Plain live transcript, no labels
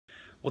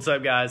What's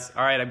up, guys?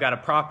 All right, I've got a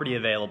property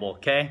available,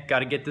 okay? Got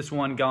to get this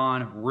one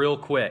gone real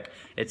quick.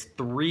 It's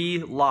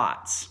 3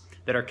 lots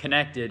that are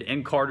connected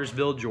in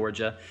Cartersville,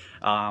 Georgia.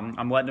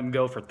 I'm letting them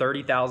go for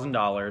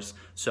 $30,000,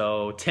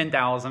 so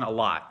 $10,000 a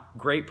lot.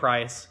 Great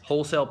price,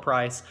 wholesale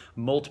price,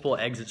 multiple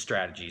exit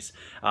strategies.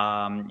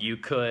 You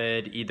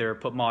could either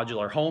put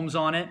modular homes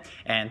on it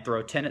and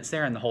throw tenants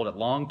there and hold it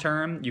long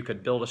term. You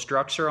could build a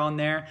structure on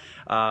there,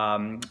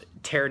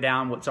 tear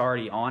down what's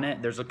already on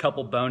it. There's a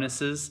couple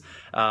bonuses.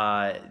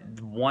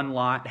 One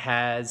lot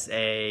has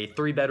a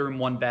 3-bedroom,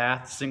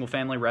 1-bath,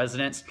 single-family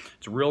residence.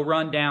 It's real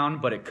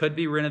rundown, but it could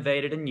be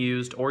renovated and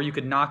used, or you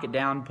could knock it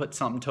down and put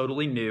something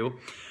totally new.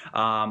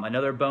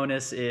 Another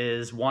bonus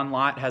is one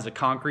lot has a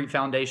concrete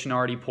foundation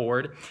already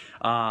poured.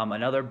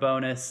 Another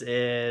bonus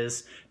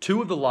is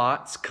 2 of the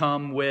lots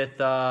come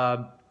with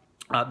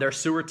they're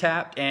sewer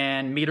tapped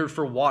and metered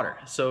for water,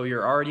 so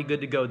you're already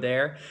good to go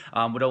there.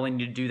 Would only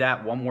need to do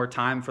that one more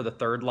time for the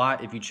 3rd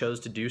lot if you chose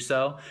to do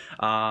so.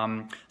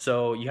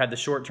 So you had the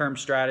short-term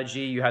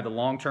strategy, you had the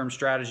long-term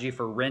strategy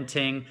for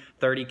renting,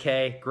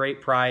 $30K,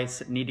 great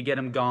price, need to get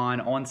them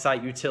gone,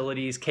 on-site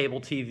utilities, cable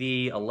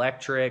TV,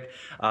 electric,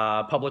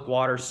 public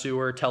water,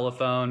 sewer,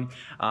 telephone,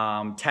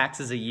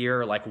 taxes a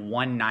year like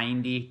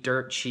 $190,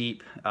 dirt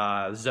cheap,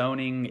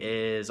 zoning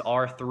is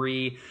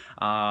R3,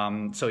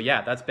 so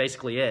yeah, that's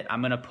basically it.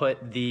 I'm gonna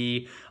put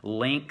the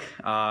link,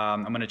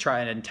 I'm gonna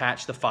try and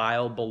attach the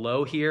file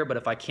below here, but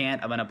if I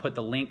can't, I'm gonna put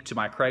the link to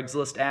my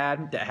Craigslist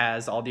ad that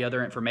has all the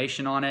other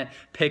information on it,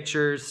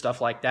 pictures, stuff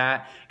like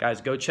that.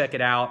 Guys, go check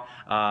it out.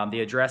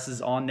 The address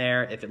is on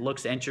there. If it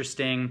looks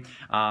interesting,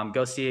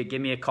 go see it,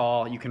 give me a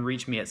call. You can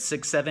reach me at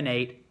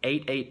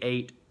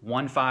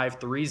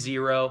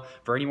 678-888-1530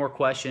 for any more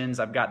questions.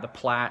 I've got the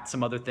plat,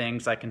 some other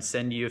things I can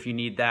send you if you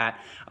need that.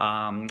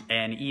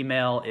 And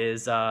email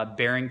is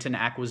Barrington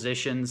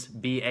Acquisitions,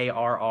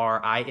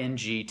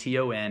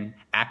 BARRINGTON,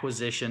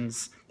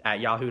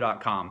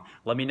 acquisitions@yahoo.com.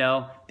 Let me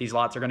know. These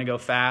lots are going to go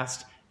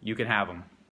fast. You can have them.